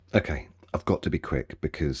Okay, I've got to be quick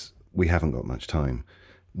because we haven't got much time.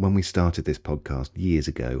 When we started this podcast years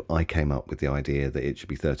ago, I came up with the idea that it should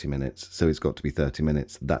be 30 minutes, so it's got to be 30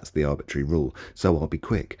 minutes. That's the arbitrary rule, so I'll be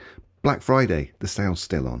quick. Black Friday, the sale's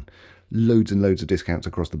still on. Loads and loads of discounts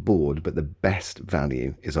across the board, but the best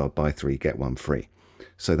value is our buy three, get one free.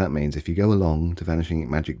 So that means if you go along to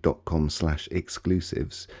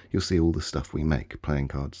vanishingmagic.com/exclusives, you'll see all the stuff we make: playing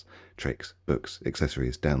cards, tricks, books,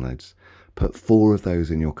 accessories, downloads. Put 4 of those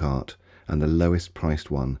in your cart, and the lowest priced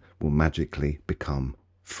one will magically become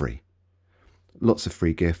free. Lots of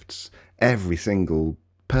free gifts. Every single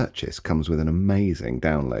purchase comes with an amazing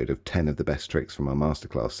download of 10 of the best tricks from our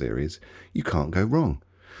masterclass series. You can't go wrong.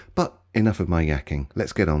 But enough of my yakking.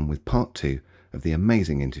 Let's get on with part 2 of the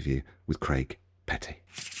amazing interview with Craig Petty.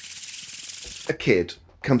 A kid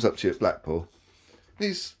comes up to you at Blackpool.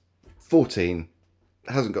 He's 14,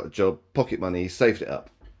 hasn't got a job, pocket money, saved it up,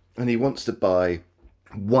 and he wants to buy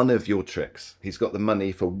one of your tricks. He's got the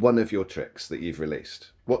money for one of your tricks that you've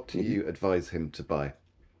released. What do you advise him to buy?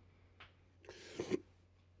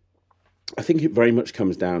 I think it very much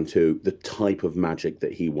comes down to the type of magic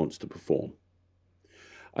that he wants to perform.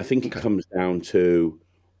 I think it comes down to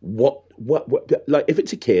what, like if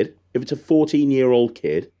it's a kid, if it's a 14-year-old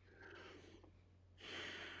kid,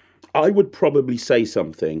 I would probably say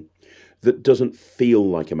something that doesn't feel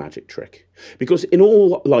like a magic trick. Because in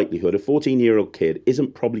all likelihood, a 14-year-old kid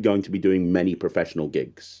isn't probably going to be doing many professional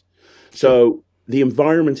gigs. So the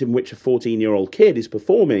environment in which a 14-year-old kid is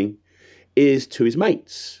performing is to his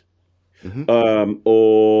mates,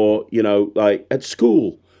 or, like at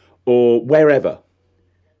school or wherever.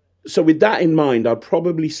 So with that in mind, I'd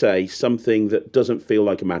probably say something that doesn't feel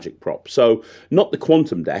like a magic prop. So not the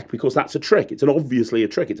quantum deck, because that's a trick. It's obviously a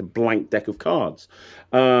trick. It's a blank deck of cards.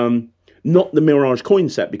 Not the Mirage coin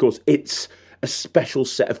set, because it's a special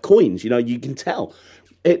set of coins. You can tell.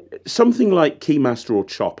 Something like Keymaster or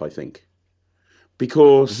Chop, I think.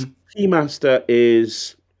 Because Keymaster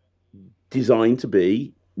is designed to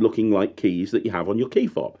be looking like keys that you have on your key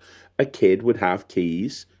fob. A kid would have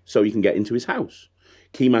keys so you can get into his house.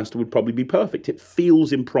 Keymaster would probably be perfect. It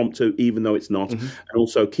feels impromptu, even though it's not. And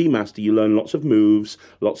also, Keymaster, you learn lots of moves,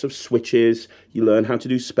 lots of switches. You learn how to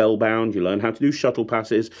do Spellbound. You learn how to do shuttle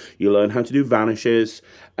passes. You learn how to do vanishes.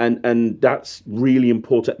 And that's really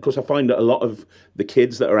important, because I find that a lot of the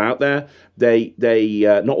kids that are out there, they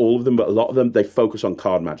not all of them, but a lot of them, they focus on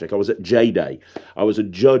card magic. I was at J-Day. I was a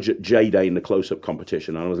judge at J-Day in the close-up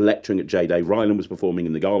competition. I was lecturing at J-Day. Ryland was performing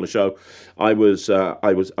in the gala show. I was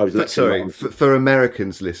lecturing. Sorry, for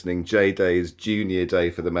Americans listening, J-Day is junior day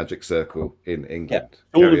for the Magic Circle in England. Yeah.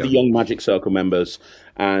 All of the young Magic Circle members,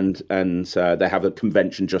 and they have a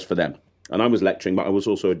convention just for them. And I was lecturing, but I was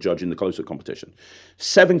also a judge in the close-up competition.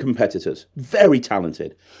 7 competitors, very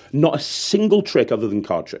talented. Not a single trick other than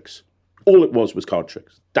card tricks. All it was card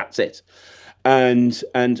tricks. That's it. And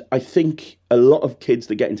I think a lot of kids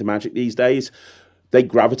that get into magic these days, they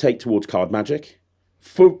gravitate towards card magic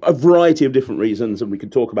for a variety of different reasons, and we can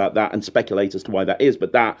talk about that and speculate as to why that is,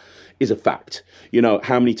 but that is a fact.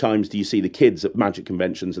 How many times do you see the kids at magic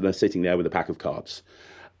conventions and they're sitting there with a pack of cards?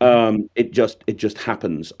 It just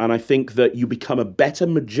happens. And I think that you become a better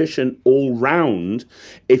magician all round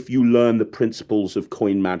if you learn the principles of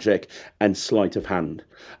coin magic and sleight of hand.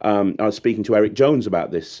 I was speaking to Eric Jones about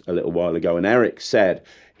this a little while ago, and Eric said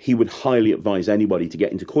he would highly advise anybody to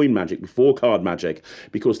get into coin magic before card magic,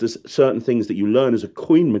 because there's certain things that you learn as a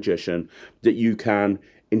coin magician that you can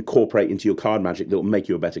incorporate into your card magic that will make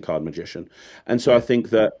you a better card magician. And so I think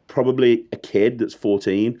that probably a kid that's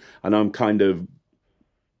 14, and I'm kind of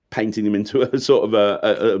painting them into a sort of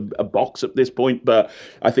a box at this point, but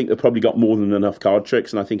I think they've probably got more than enough card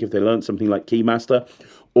tricks. And I think if they learn something like Keymaster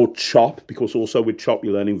or Chop, because also with Chop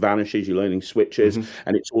you're learning vanishes, you're learning switches,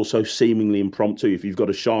 and it's also seemingly impromptu. If you've got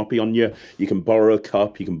a Sharpie on you, you can borrow a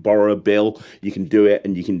cup, you can borrow a bill, you can do it,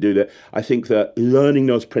 and you can do that. I think that learning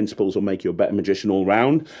those principles will make you a better magician all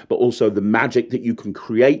round, but also the magic that you can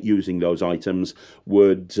create using those items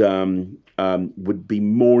would be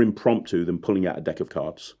more impromptu than pulling out a deck of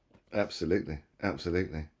cards. Absolutely.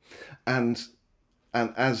 And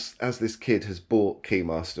as this kid has bought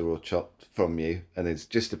Keymaster or Chop from you and is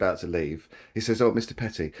just about to leave, he says, "Oh, Mr.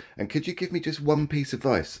 Petty, and could you give me just one piece of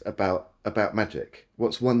advice about magic?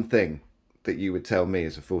 What's one thing that you would tell me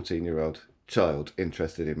as a 14-year-old child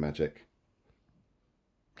interested in magic?"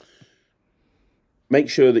 Make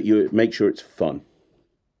sure it's fun.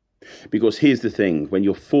 Because here's the thing, when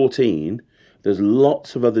you're 14, there's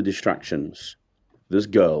lots of other distractions. There's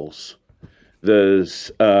girls,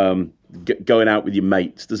 There's going out with your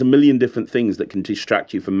mates. There's a million different things that can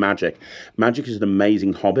distract you from magic. Magic is an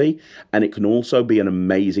amazing hobby, and it can also be an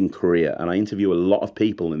amazing career. And I interview a lot of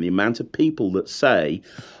people, and the amount of people that say,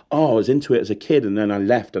 "Oh, I was into it as a kid, and then I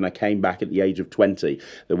left, and I came back at the age of 20.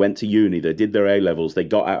 They went to uni, they did their A levels, they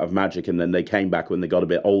got out of magic, and then they came back when they got a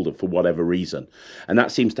bit older for whatever reason." And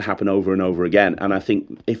that seems to happen over and over again. And I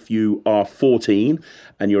think if you are 14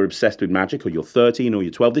 and you're obsessed with magic, or you're 13 or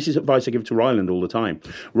you're 12, this is advice I give to Ryland all the time.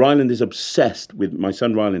 Ryland is obsessed with my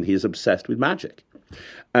son Ryland. He is obsessed with magic,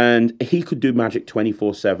 and he could do magic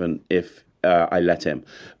 24/7 if I let him.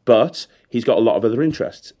 But he's got a lot of other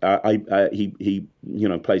interests. He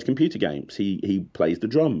plays computer games. He plays the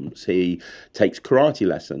drums. He takes karate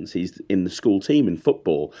lessons. He's in the school team in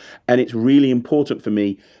football, and it's really important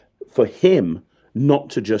for him not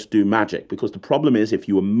to just do magic, because the problem is if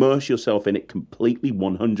you immerse yourself in it completely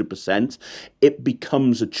 100%, it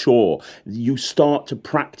becomes a chore. You start to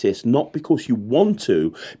practice not because you want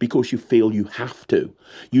to, because you feel you have to.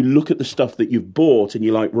 You look at the stuff that you've bought and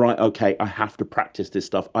you're like, right, okay, I have to practice this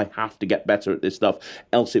stuff. I have to get better at this stuff,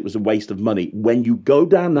 else it was a waste of money. When you go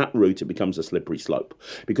down that route, it becomes a slippery slope,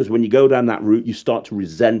 because when you go down that route, you start to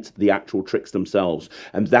resent the actual tricks themselves.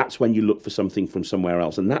 And that's when you look for something from somewhere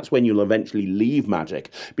else. And that's when you'll eventually leave magic,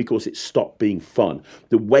 because it stopped being fun.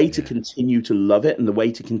 The way to continue to love it, and the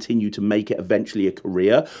way to continue to make it eventually a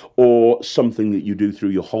career or something that you do through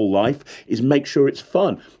your whole life, is make sure it's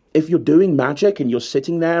fun. If you're doing magic and you're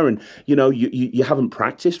sitting there and you haven't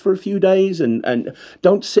practiced for a few days, and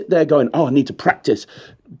don't sit there going, "Oh, I need to practice."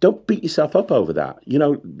 Don't beat yourself up over that.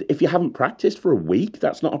 If you haven't practiced for a week,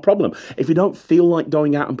 that's not a problem. If you don't feel like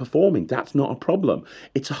going out and performing, that's not a problem.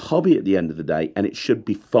 It's a hobby at the end of the day, and it should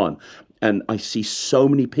be fun. And I see so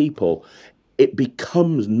many people, it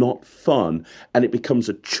becomes not fun, and it becomes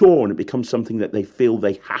a chore, and it becomes something that they feel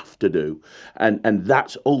they have to do. And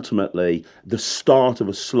that's ultimately the start of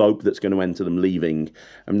a slope that's going to enter them leaving.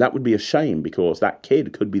 And that would be a shame, because that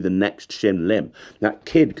kid could be the next Shin Lim. That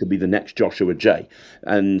kid could be the next Joshua J.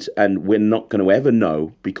 And we're not going to ever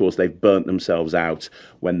know, because they've burnt themselves out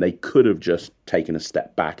when they could have just taken a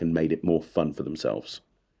step back and made it more fun for themselves.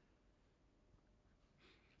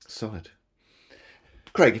 Solid.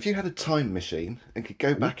 Craig, if you had a time machine and could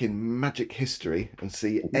go back in magic history and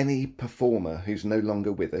see any performer who's no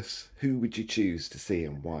longer with us, who would you choose to see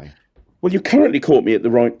and why? Well, you currently caught me at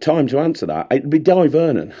the right time to answer that. It'd be Dai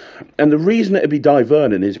Vernon. And the reason it'd be Dai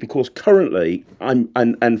Vernon is because currently, and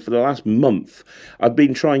for the last month, I've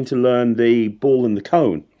been trying to learn the ball and the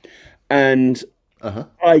cone. And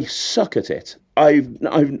I suck at it.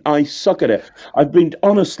 I suck at it. I've been,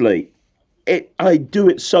 honestly, I do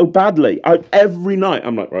it so badly. Every night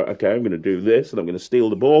I'm like, right, okay, I'm going to do this, and I'm going to steal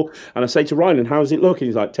the ball. And I say to Ryland, "How's it look?" And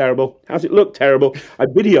he's like, "Terrible." "How's it look?" "Terrible." I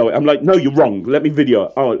video it. I'm like, "No, you're wrong. Let me video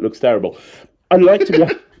it." "Oh, it looks terrible." I'd like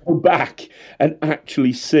to go back and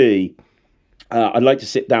actually see. I'd like to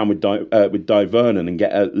sit down with Dai Vernon and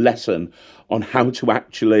get a lesson on how to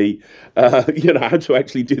actually, how to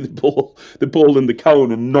actually do the ball and the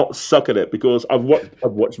cone, and not suck at it. Because I've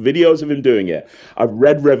watched videos of him doing it. I've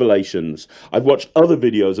read Revelations. I've watched other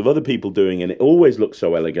videos of other people doing it, and it always looks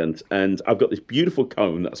so elegant. And I've got this beautiful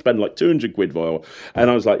cone that I spend like 200 quid for, and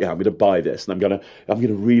I was like, yeah, I'm going to buy this, and I'm going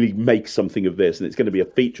to really make something of this, and it's going to be a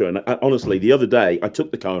feature. And honestly, the other day I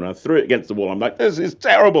took the cone, I threw it against the wall. I'm like, this is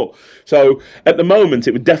terrible. So at the moment,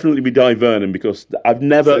 it would definitely be Dai Vernon, because I've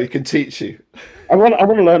never. So he can teach you. I want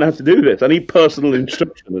to learn how to do this. I need personal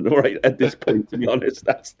instruction, and right at this point, to be honest,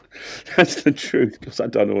 that's the truth, because I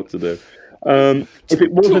don't know what to do. If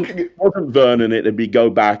it wasn't Vernon, it'd be go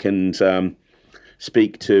back and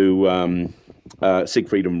speak to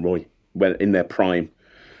Siegfried and Roy when in their prime.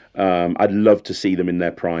 I'd love to see them in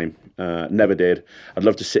their prime. Never did. I'd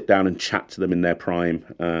love to sit down and chat to them in their prime.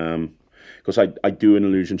 Because I do an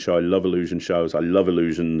illusion show. I love illusion shows. I love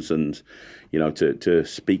illusions, and to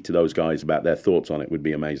speak to those guys about their thoughts on it would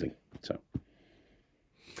be amazing. So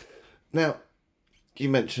now, you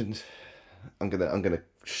mentioned, I'm gonna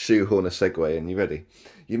shoehorn a segue in. You ready?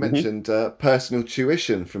 You mentioned personal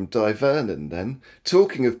tuition from Dai Vernon. Then,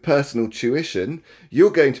 talking of personal tuition, you're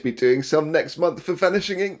going to be doing some next month for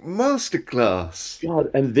Vanishing Ink Masterclass. God,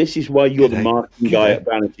 and this is why you're the marketing guy at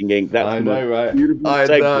Vanishing Ink. That's I know, right? Beautiful I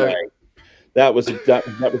segue. know. That was a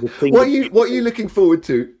thing. What are you looking forward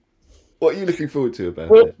to? What are you looking forward to about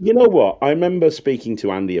Well, it? you know what? I remember speaking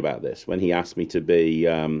to Andy about this when he asked me to be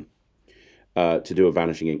to do a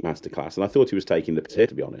Vanishing Ink masterclass, and I thought he was taking the piss,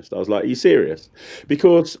 to be honest. I was like, "Are you serious?"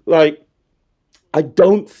 Because I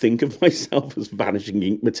don't think of myself as Vanishing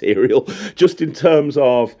Ink material, just in terms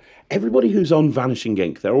of everybody who's on Vanishing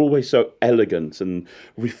Ink. They're always so elegant and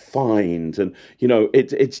refined, and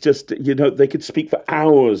it's just they could speak for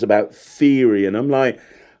hours about theory, and I'm like,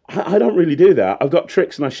 I don't really do that. I've got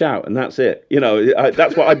tricks and I shout, and that's it.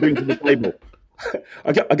 That's what I bring to the table.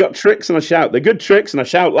 I got tricks and I shout. They're good tricks and I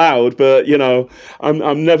shout loud, but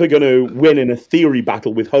I'm never going to win in a theory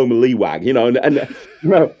battle with Homer Leewag.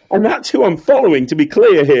 And that's who I'm following. To be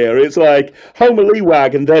clear here, it's like Homer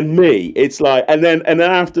Leewag and then me. It's like and then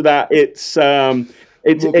after that it's Morgan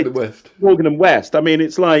and West. Morgan and West. I mean,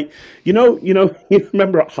 it's like you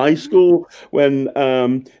remember at high school when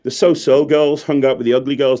the so girls hung out with the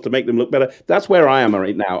ugly girls to make them look better. That's where I am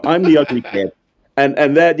right now. I'm the ugly kid. And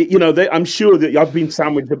I'm sure that I've been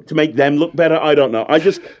sandwiched to make them look better. I don't know.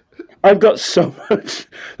 I've got so much.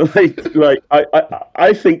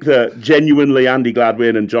 I think that genuinely Andy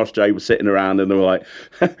Gladwin and Josh J were sitting around and they were like,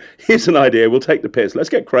 "Here's an idea. We'll take the piss. Let's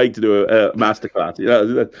get Craig to do a masterclass."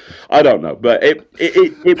 I don't know, but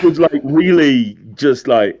it was like really just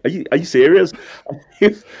like, are you serious?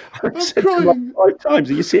 I've said to him 5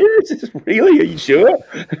 times, "Are you serious? Really? Are you sure?"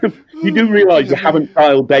 You do realise you haven't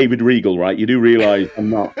dialed David Regal, right? You do realise I'm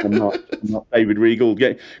not David Regal.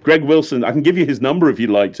 Greg Wilson, I can give you his number if you'd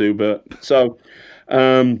like to, but so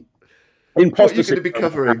imposter What are you going to syndrome, be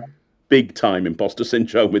covering? big time imposter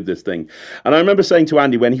syndrome with this thing. And I remember saying to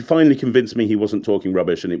Andy when he finally convinced me he wasn't talking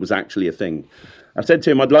rubbish and it was actually a thing, I said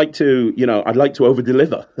to him, I'd like to over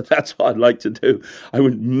deliver. That's what I'd like to do. I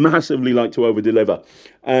would massively like to over deliver.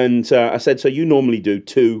 And I said, so you normally do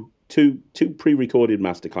two pre-recorded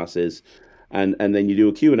masterclasses, and then you do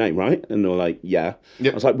a Q&A, right? And they were like, yeah.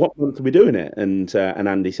 Yep. I was like, what month are we doing it? And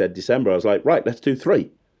Andy said December. I was like, right, let's do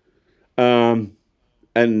 3.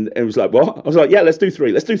 And it was like, what? I was like, yeah, let's do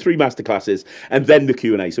 3. Let's do 3 masterclasses and then the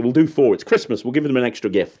Q&A. So we'll do 4. It's Christmas. We'll give them an extra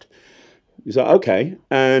gift. He's like, okay.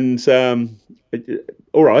 And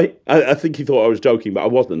all right. I think he thought I was joking, but I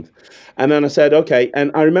wasn't. And then I said, okay.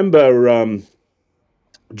 And I remember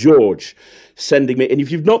George sending me, and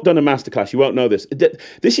if you've not done a masterclass, you won't know this.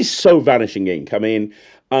 This is so Vanishing Ink. I mean,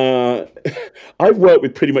 I've worked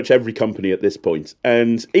with pretty much every company at this point,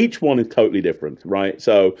 and each one is totally different, right?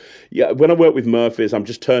 So, yeah, when I work with Murphy's, I'm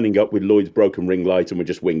just turning up with Lloyd's broken ring light, and we're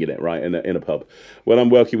just winging it, right, in a pub. When I'm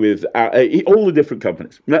working with all the different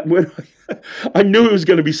companies, I knew it was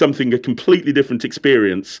going to be a completely different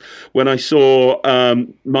experience when I saw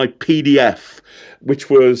my PDF, which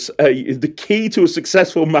was the key to a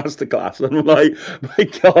successful masterclass. And I'm like, my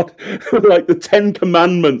God, like the 10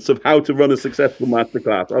 commandments of how to run a successful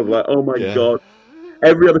masterclass. I was like, oh my God.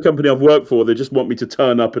 Every other company I've worked for, they just want me to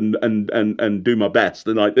turn up and do my best.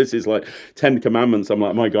 And like, this is like 10 commandments. I'm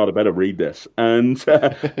like, my God, I better read this. And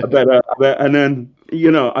and then,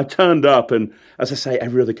 I turned up, and as I say,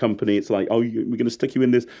 every other company, it's like, oh, we're going to stick you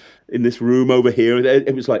in this room over here.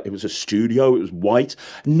 It was like, it was a studio. It was white.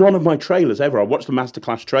 None of my trailers ever. I watched the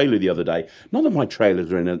masterclass trailer the other day. None of my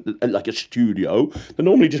trailers are in a studio. They're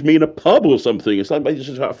normally just me in a pub or something. It's like,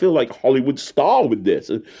 I feel like a Hollywood star with this.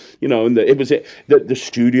 And, the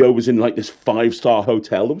studio was in like this 5-star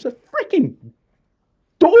hotel. There was a freaking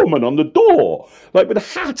doorman on the door, like with a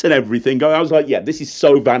hat and everything. I was like, yeah, this is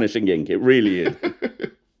so Vanishing Ink. It really is.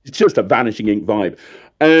 It's just a Vanishing Ink vibe.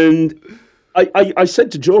 And I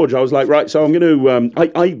said to George, I was like, right, so I'm going to,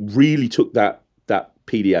 I really took that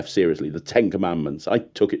PDF seriously, the 10 Commandments. I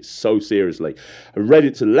took it so seriously. I read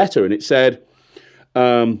it to the letter, and it said,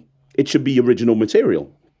 it should be original material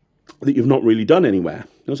that you've not really done anywhere.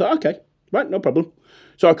 And I was like, okay, right, no problem.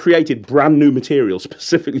 So I created brand new material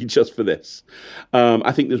specifically just for this.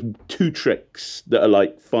 I think there's 2 tricks that are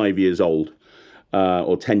like 5 years old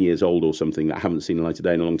or 10 years old or something that I haven't seen the light of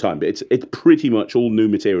day in a long time. But it's pretty much all new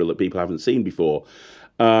material that people haven't seen before.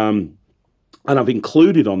 And I've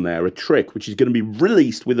included on there a trick which is going to be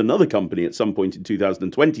released with another company at some point in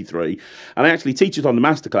 2023. And I actually teach it on the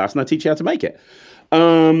masterclass, and I teach you how to make it.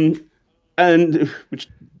 And which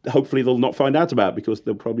hopefully they'll not find out about, because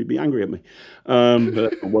they'll probably be angry at me.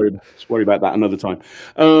 But I'll worry about that another time.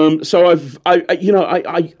 So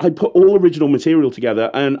I put all original material together,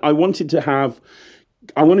 and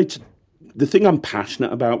the thing I'm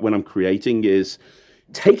passionate about when I'm creating is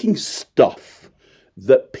taking stuff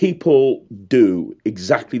that people do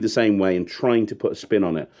exactly the same way and trying to put a spin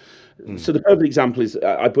on it. So the perfect example is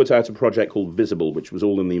I put out a project called Visible, which was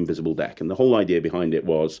all in the invisible deck. And the whole idea behind it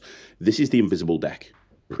was, this is the invisible deck.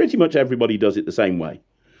 Pretty much everybody does it the same way.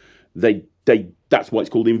 That's why it's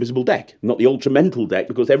called the invisible deck, not the ultra mental deck,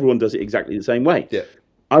 because everyone does it exactly the same way. Yeah.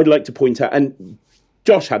 I'd like to point out, and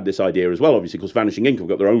Josh had this idea as well, obviously, because Vanishing Ink have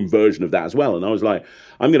got their own version of that as well. And I was like,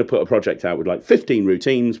 I'm going to put a project out with like 15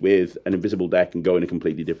 routines with an invisible deck and go in a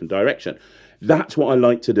completely different direction. That's what I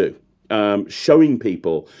like to do. Showing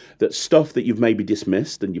people that stuff that you've maybe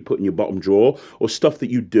dismissed and you put in your bottom drawer, or stuff that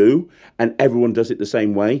you do and everyone does it the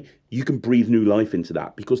same way, you can breathe new life into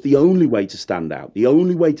that. Because the only way to stand out,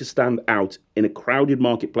 in a crowded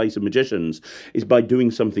marketplace of magicians is by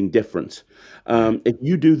doing something different. If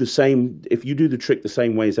you do the trick the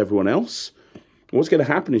same way as everyone else, what's going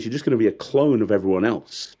to happen is you're just going to be a clone of everyone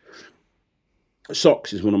else.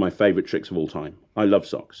 Socks is one of my favorite tricks of all time. I love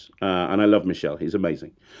Socks, and I love Michel. He's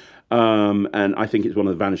amazing. And I think it's one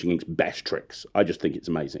of the Vanishing Ink's best tricks. I just think it's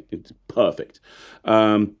amazing. It's perfect.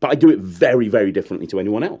 But I do it very, very differently to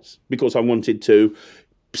anyone else because I wanted to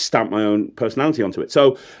stamp my own personality onto it.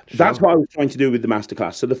 So that's what I was trying to do with the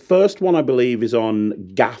masterclass. So the first one, I believe, is on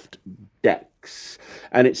gaffed decks.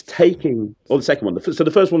 And it's taking, or the second one. So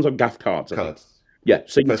the first one's on gaffed cards. Yeah,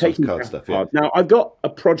 so you're taking card stuff. Yeah. Now, I've got a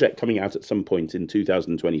project coming out at some point in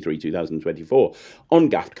 2023, 2024 on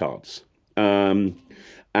gaffed cards.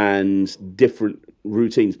 And different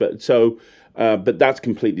routines, but that's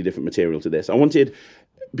completely different material to this. I wanted,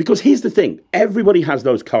 because here's the thing, everybody has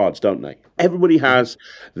those cards, don't they? Everybody has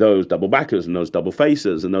those double backers and those double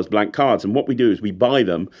facers and those blank cards, and what we do is we buy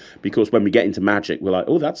them because when we get into Magic, we're like,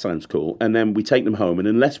 oh, that sounds cool, and then we take them home, and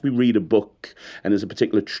unless we read a book and there's a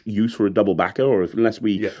particular use for a double backer, or unless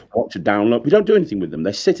we watch a download, we don't do anything with them.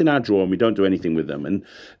 They sit in our drawer and we don't do anything with them. And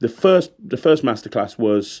the first masterclass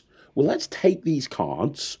was, well, let's take these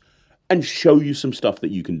cards and show you some stuff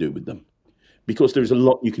that you can do with them. Because there's a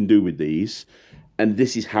lot you can do with these, and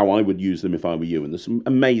this is how I would use them if I were you. And there's some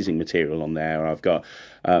amazing material on there. I've got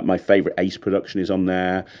my favorite ace production is on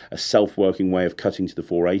there. A self-working way of cutting to the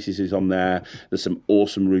 4 aces is on there. There's some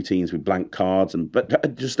awesome routines with blank cards,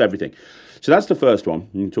 but just everything. So that's the first one.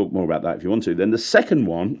 You can talk more about that if you want to. Then the second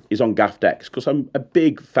one is on gaff decks, because I'm a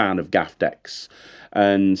big fan of gaff decks.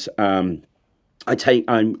 And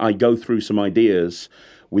I go through some ideas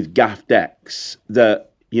with gaff decks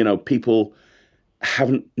that, people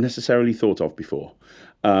haven't necessarily thought of before.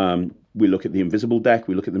 We look at the Invisible deck,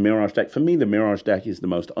 we look at the Mirage deck. For me, the Mirage deck is the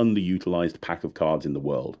most underutilized pack of cards in the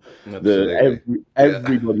world.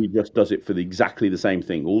 Everybody just does it for exactly the same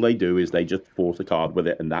thing. All they do is they just force a card with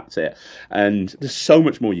it, and that's it. And there's so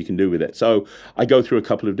much more you can do with it. So I go through a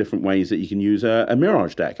couple of different ways that you can use a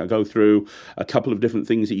Mirage deck. I go through a couple of different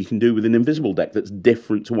things that you can do with an Invisible deck that's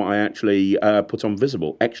different to what I actually put on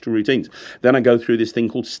Visible, extra routines. Then I go through this thing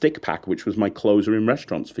called Stick Pack, which was my closer in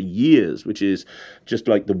restaurants for years, which is just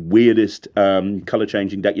like the weirdest color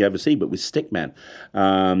changing deck you ever see, but with stickmen.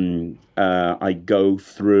 I go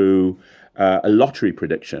through a lottery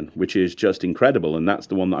prediction, which is just incredible, and that's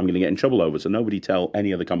the one that I'm going to get in trouble over. So nobody tell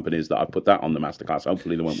any other companies that I put that on the masterclass.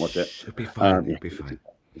 Hopefully they won't watch it. It'll be fine. It'll be fine.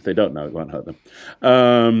 If they don't know, it won't hurt them.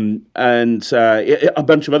 A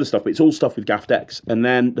bunch of other stuff, but it's all stuff with gaff decks. And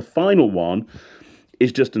then the final one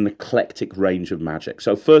is just an eclectic range of magic.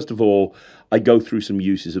 So first of all, I go through some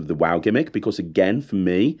uses of the WoW gimmick, because again, for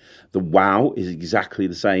me, the WoW is exactly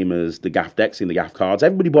the same as the gaff decks and the gaff cards.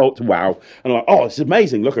 Everybody bought to WoW and like, oh, this is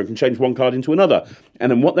amazing. Look, I can change one card into another.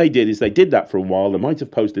 And then what they did is they did that for a while. They might have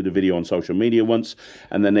posted a video on social media once,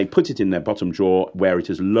 and then they put it in their bottom drawer where it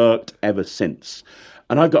has lurked ever since.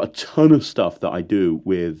 And I've got a ton of stuff that I do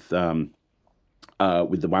with the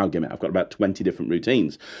WoW gimmick. I've got about 20 different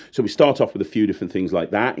routines. So we start off with a few different things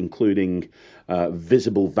like that, including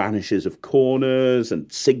visible vanishes of corners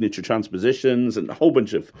and signature transpositions and a whole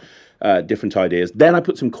bunch of different ideas. Then I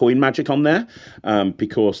put some coin magic on there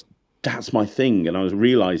because that's my thing. And I was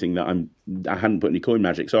realizing that I hadn't put any coin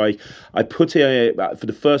magic. So I put for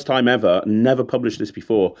the first time ever, never published this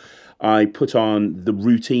before, I put on the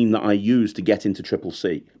routine that I use to get into Triple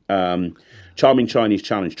C. Charming Chinese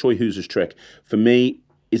Challenge, Choi Hooser's trick, for me,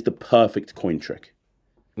 is the perfect coin trick.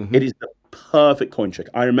 Mm-hmm. It is the perfect coin trick.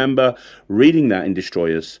 I remember reading that in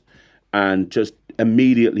Destroyers and just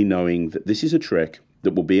immediately knowing that this is a trick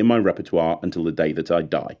that will be in my repertoire until the day that I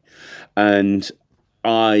die. And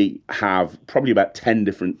I have probably about 10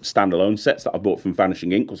 different standalone sets that I bought from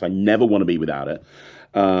Vanishing Ink because I never want to be without it.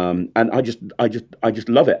 And I just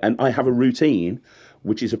love it. And I have a routine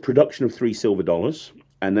which is a production of $3 silver,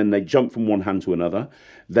 and then they jump from one hand to another.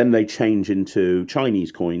 Then they change into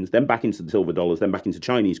Chinese coins, then back into the silver dollars, then back into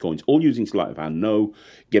Chinese coins, all using sleight of hand, no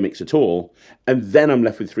gimmicks at all. And then I'm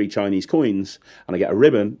left with 3 Chinese coins, and I get a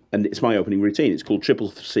ribbon, and it's my opening routine. It's called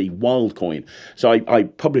Triple C Wild Coin. So I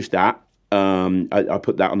published that. I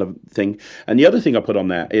put that on the thing. And the other thing I put on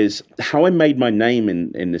there is how I made my name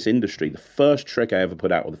in this industry. The first trick I ever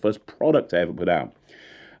put out, or the first product I ever put out,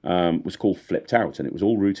 was called Flipped Out, and it was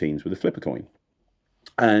all routines with a flipper coin.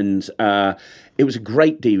 And it was a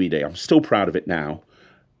great DVD. I'm still proud of it now,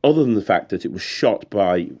 other than the fact that it was shot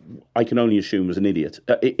by, I can only assume, was an idiot.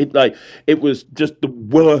 It was just the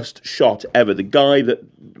worst shot ever. The guy that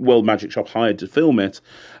World Magic Shop hired to film it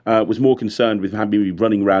was more concerned with having me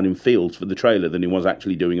running around in fields for the trailer than he was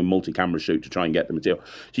actually doing a multi-camera shoot to try and get the material.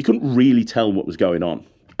 So you couldn't really tell what was going on.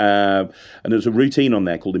 And there was a routine on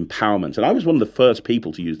there called Empowerment. And I was one of the first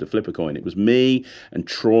people to use the flipper coin. It was me and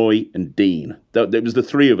Troy and Dean. There was the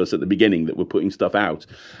three of us at the beginning that were putting stuff out.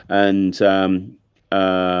 And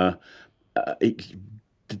the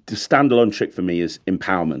standalone trick for me is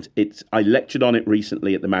Empowerment. I lectured on it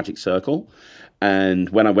recently at the Magic Circle. And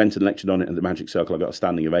when I went and lectured on it at the Magic Circle, I got a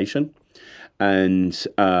standing ovation. And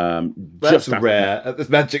that's rare at the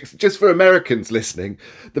Magic. Just for Americans listening,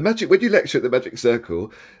 the Magic, when you lecture at the Magic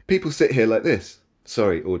Circle, people sit here like this.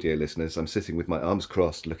 Sorry, audio listeners, I'm sitting with my arms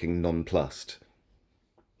crossed, looking nonplussed.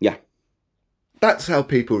 Yeah. That's how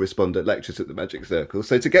people respond at lectures at the Magic Circle.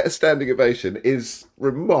 So to get a standing ovation is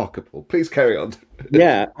remarkable. Please carry on.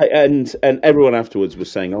 Yeah, and everyone afterwards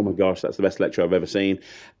was saying, "Oh my gosh, that's the best lecture I've ever seen."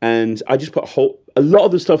 And I just put a lot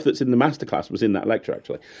of the stuff that's in the masterclass was in that lecture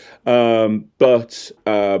actually. But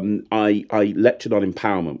I lectured on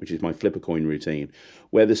Empowerment, which is my flipper coin routine,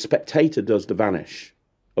 where the spectator does the vanish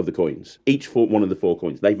of the coins. One of the 4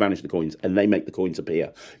 coins, they vanish the coins and they make the coins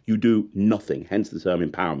appear. You do nothing, hence the term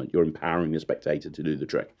empowerment. You're empowering the spectator to do the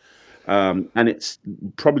trick. And it's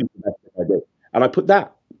probably the best thing I do. And I put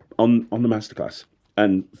that on the masterclass.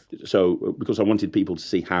 And so, because I wanted people to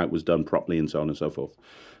see how it was done properly and so on and so forth.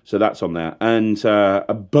 So that's on there. And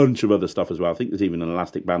a bunch of other stuff as well. I think there's even an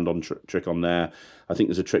elastic band on trick on there. I think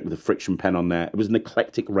there's a trick with a friction pen on there. It was an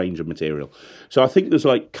eclectic range of material. So I think there's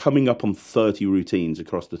like coming up on 30 routines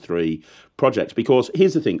across the 3 projects. Because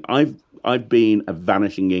here's the thing. I've been a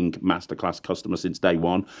Vanishing Ink masterclass customer since day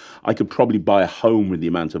one. I could probably buy a home with the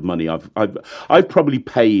amount of money I've probably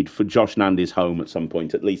paid for Josh Nandy's home at some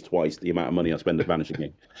point, at least twice the amount of money I spend at Vanishing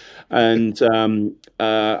Ink. And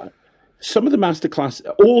some of the masterclass,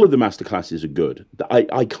 all of the masterclasses are good.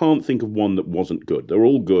 I can't think of one that wasn't good. They're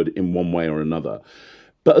all good in one way or another.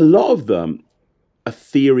 But a lot of them are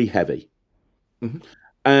theory heavy. Mm-hmm.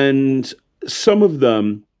 And some of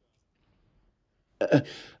them,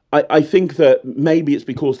 I think that maybe it's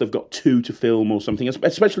because they've got 2 to film or something,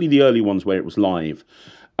 especially the early ones where it was live.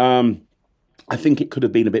 I think it could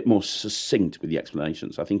have been a bit more succinct with the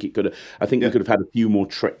explanations. I think we could have had a few more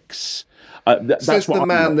tricks. Says the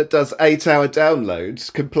man that does 8-hour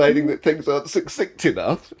downloads, complaining that things aren't succinct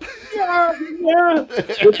enough. Yeah.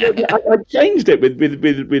 I changed it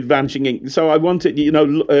with Vanishing Ink. So I wanted,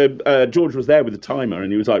 George was there with the timer,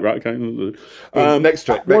 and he was like, "Right, okay." Next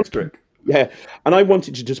trick. Yeah, and I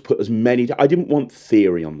wanted to just put as many. I didn't want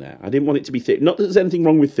theory on there. I didn't want it to be theory. Not that there's anything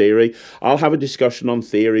wrong with theory. I'll have a discussion on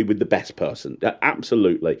theory with the best person.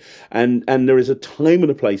 Absolutely. And there is a time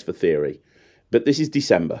and a place for theory. But this is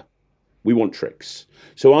December. We want tricks.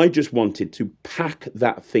 So I just wanted to pack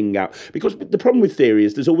that thing out. Because the problem with theory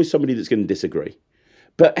is there's always somebody that's going to disagree.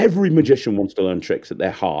 But every magician wants to learn tricks at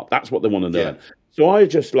their heart. That's what they want to learn. Yeah. So I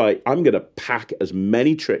just I'm going to pack as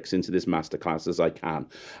many tricks into this masterclass as I can.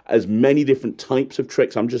 As many different types of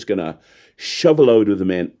tricks. I'm just going to shove a load of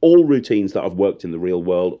them in. All routines that I've worked in the real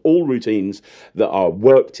world. All routines that are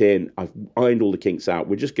worked in. I've ironed all the kinks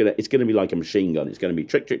out. It's going to be like a machine gun. It's going to be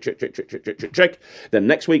trick, trick, trick, trick, trick, trick, trick, trick, trick. Then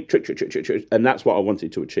next week, trick, trick, trick, trick, trick. And that's what I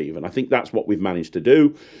wanted to achieve. And I think that's what we've managed to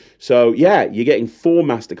do. So yeah, you're getting 4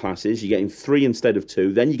 masterclasses. You're getting 3 instead of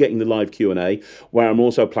 2. Then you're getting the live Q&A, where I'm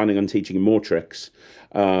also planning on teaching more tricks.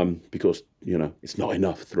 Because it's not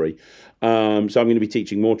enough 3. So I'm going to be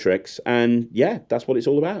teaching more tricks, and yeah, that's what it's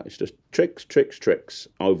all about. It's just tricks, tricks, tricks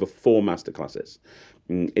over 4 masterclasses.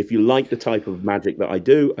 If you like the type of magic that I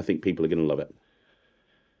do, I think people are going to love it.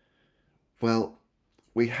 Well,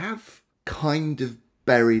 we have kind of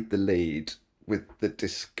buried the lead with the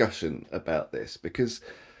discussion about this, because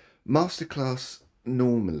masterclass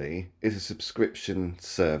normally is a subscription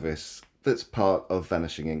service that's part of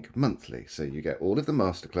Vanishing Ink Monthly. So you get all of the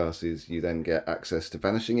masterclasses, you then get access to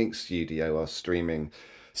Vanishing Ink Studio, our streaming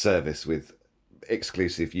service with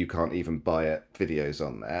exclusive, you can't even buy it, videos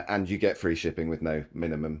on there, and you get free shipping with no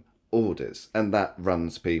minimum orders. And that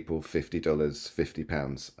runs people $50,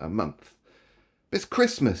 £50 a month. It's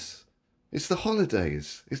Christmas, it's the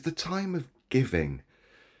holidays, it's the time of giving.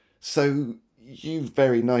 So you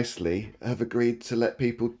very nicely have agreed to let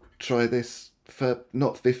people try this for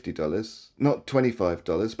not $50, not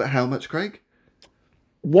 $25, but how much, Craig?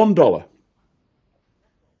 $1. $1.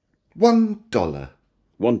 £1.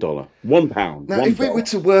 £1. Now, if we were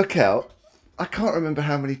to work out, I can't remember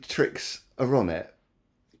how many tricks are on it,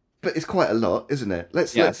 but it's quite a lot, isn't it?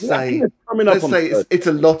 Let's Yeah, let's I think say it's coming up let's on say 30. it's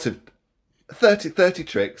a lot of 30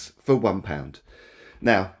 tricks for £1.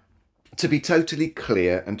 Now, to be totally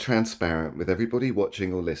clear and transparent with everybody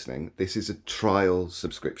watching or listening, this is a trial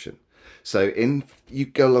subscription. So you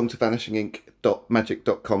go along to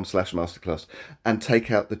vanishingink.magic.com/masterclass and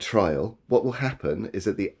take out the trial. What will happen is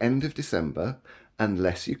at the end of December,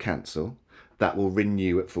 unless you cancel, that will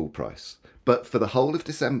renew at full price. But for the whole of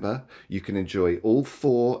December, you can enjoy all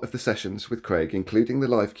 4 of the sessions with Craig, including the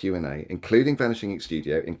live Q&A, including Vanishing Ink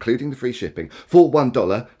Studio, including the free shipping, for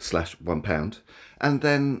 $1/£1. And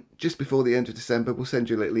then just before the end of December, we'll send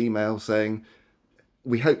you a little email saying,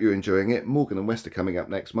 we hope you're enjoying it. Morgan and West are coming up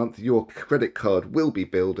next month. Your credit card will be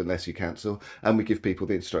billed unless you cancel. And we give people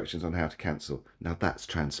the instructions on how to cancel. Now, that's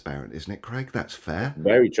transparent, isn't it, Craig? That's fair.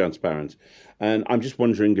 Very transparent. And I'm just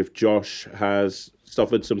wondering if Josh has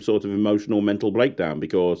suffered some sort of emotional mental breakdown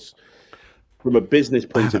because, from a business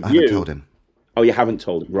point of I haven't view, told him. oh, you haven't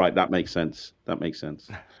told him. Right, that makes sense. That makes sense.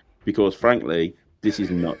 Because, frankly, this is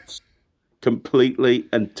nuts. Completely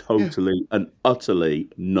and Yeah. totally and utterly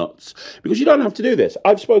nuts. Because you don't have to do this.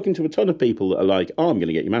 I've spoken to a ton of people that are like, oh, I'm going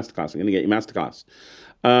to get your masterclass. I'm going to get your masterclass.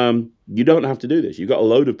 You don't have to do this. You've got a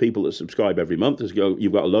load of people that subscribe every month.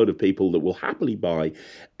 You've got a load of people that will happily buy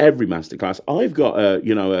every masterclass. I've got a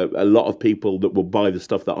lot of people that will buy the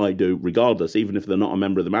stuff that I do regardless, even if they're not a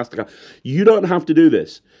member of the masterclass. You don't have to do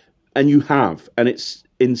this, and you have, and it's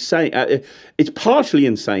insane. It's partially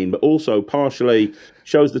insane, but also partially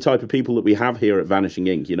shows the type of people that we have here at Vanishing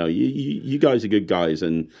Ink. You guys are good guys,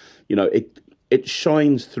 and it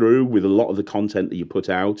shines through with a lot of the content that you put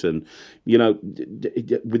out. And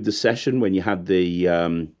with the session when you had the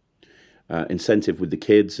incentive with the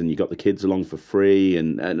kids, and you got the kids along for free,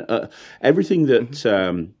 and everything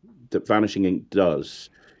that Vanishing Ink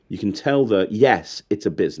does, you can tell that yes, it's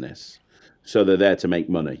a business. So they're there to make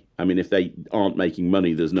money. I mean, if they aren't making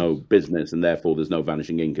money, there's no business, and therefore there's no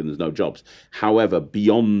Vanishing Ink and there's no jobs. However,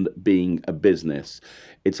 beyond being a business,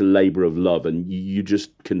 it's a labor of love. And you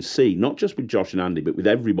just can see, not just with Josh and Andy, but with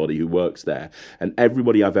everybody who works there and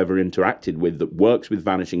everybody I've ever interacted with that works with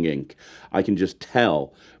Vanishing Ink, I can just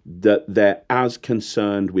tell that they're as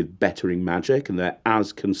concerned with bettering magic, and they're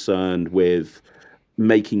as concerned with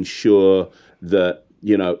making sure that,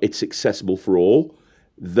 it's accessible for all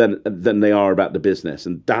than they are about the business.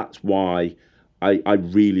 And that's why I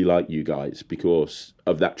really like you guys, because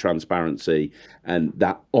of that transparency and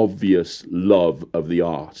that obvious love of the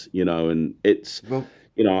art, and it's, Well,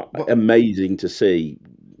 what, amazing to see.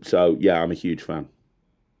 So, yeah, I'm a huge fan.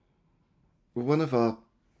 one of our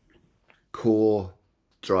core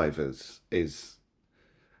drivers is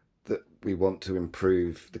that we want to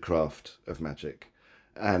improve the craft of magic.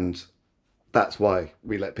 And that's why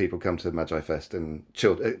we let people come to Magi Fest, and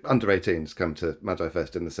under 18s come to Magi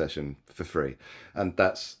Fest in the session for free. And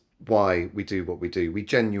that's why we do what we do. We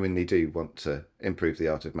genuinely do want to improve the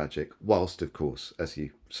art of magic, whilst, of course, as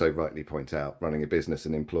you so rightly point out, running a business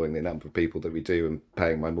and employing the number of people that we do and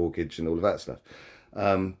paying my mortgage and all of that stuff.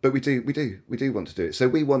 But we do want to do it. So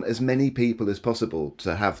we want as many people as possible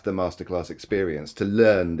to have the masterclass experience, to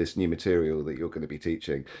learn this new material that you're going to be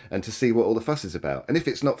teaching, and to see what all the fuss is about. And if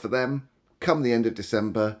it's not for them, come the end of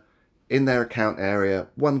December, in their account area,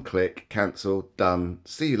 one click, cancel, done.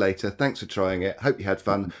 See you later. Thanks for trying it. Hope you had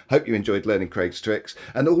fun. Hope you enjoyed learning Craig's tricks.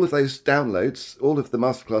 And all of those downloads, all of the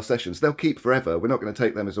masterclass sessions, they'll keep forever. We're not going to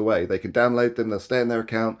take them as away. They can download them. They'll stay in their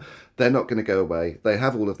account. They're not going to go away. They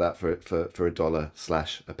have all of that for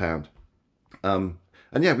 $1/£1. And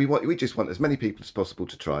yeah, we just want as many people as possible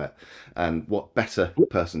to try it. And what better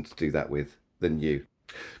person to do that with than you?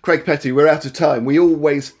 Craig Petty, we're out of time. We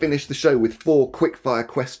always finish the show with 4 quick-fire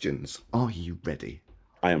questions. Are you ready?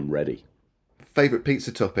 I am ready. Favourite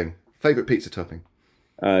pizza topping?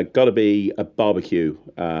 Got to be a barbecue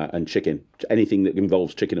and chicken. Anything that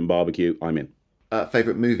involves chicken and barbecue, I'm in.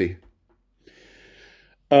 Favourite movie?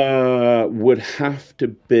 Would have to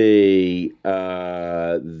be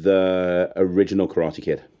the original Karate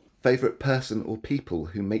Kid. Favourite person or people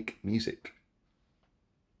who make music?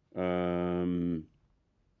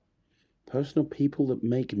 Personal people that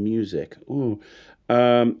make music.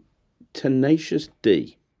 Tenacious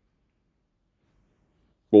D.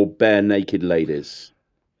 Or Bare Naked Ladies.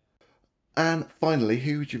 And finally,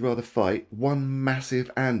 who would you rather fight? 1 massive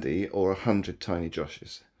Andy or 100 tiny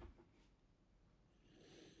Joshes?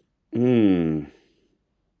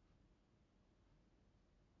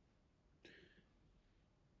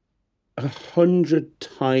 100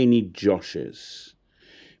 tiny Joshes,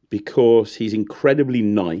 because he's incredibly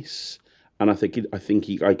nice, and I think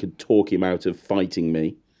I could talk him out of fighting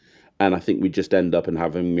me. and I think we just end up and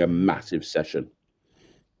having a massive session.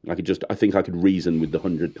 I think I could reason with the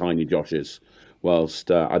 100 tiny Joshes, whilst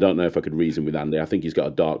I don't know if I could reason with Andy. I think he's got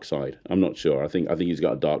a dark side. I'm not sure. I think he's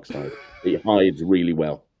got a dark side. He hides really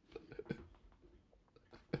well.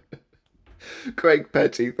 Craig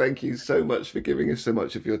Petty, thank you so much for giving us so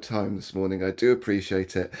much of your time this morning. I do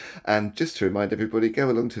appreciate it. And just to remind everybody, go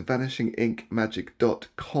along to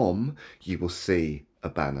vanishinginkmagic.com. You will see a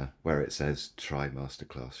banner where it says try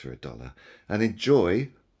masterclass for $1 and enjoy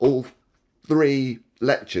all 3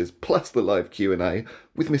 lectures plus the live Q&A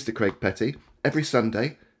with Mr. Craig Petty every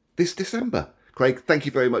Sunday this December. Craig, thank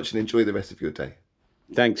you very much and enjoy the rest of your day.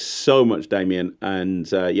 Thanks so much, Damien.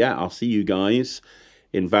 And I'll see you guys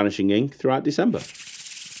in Vanishing Ink throughout December.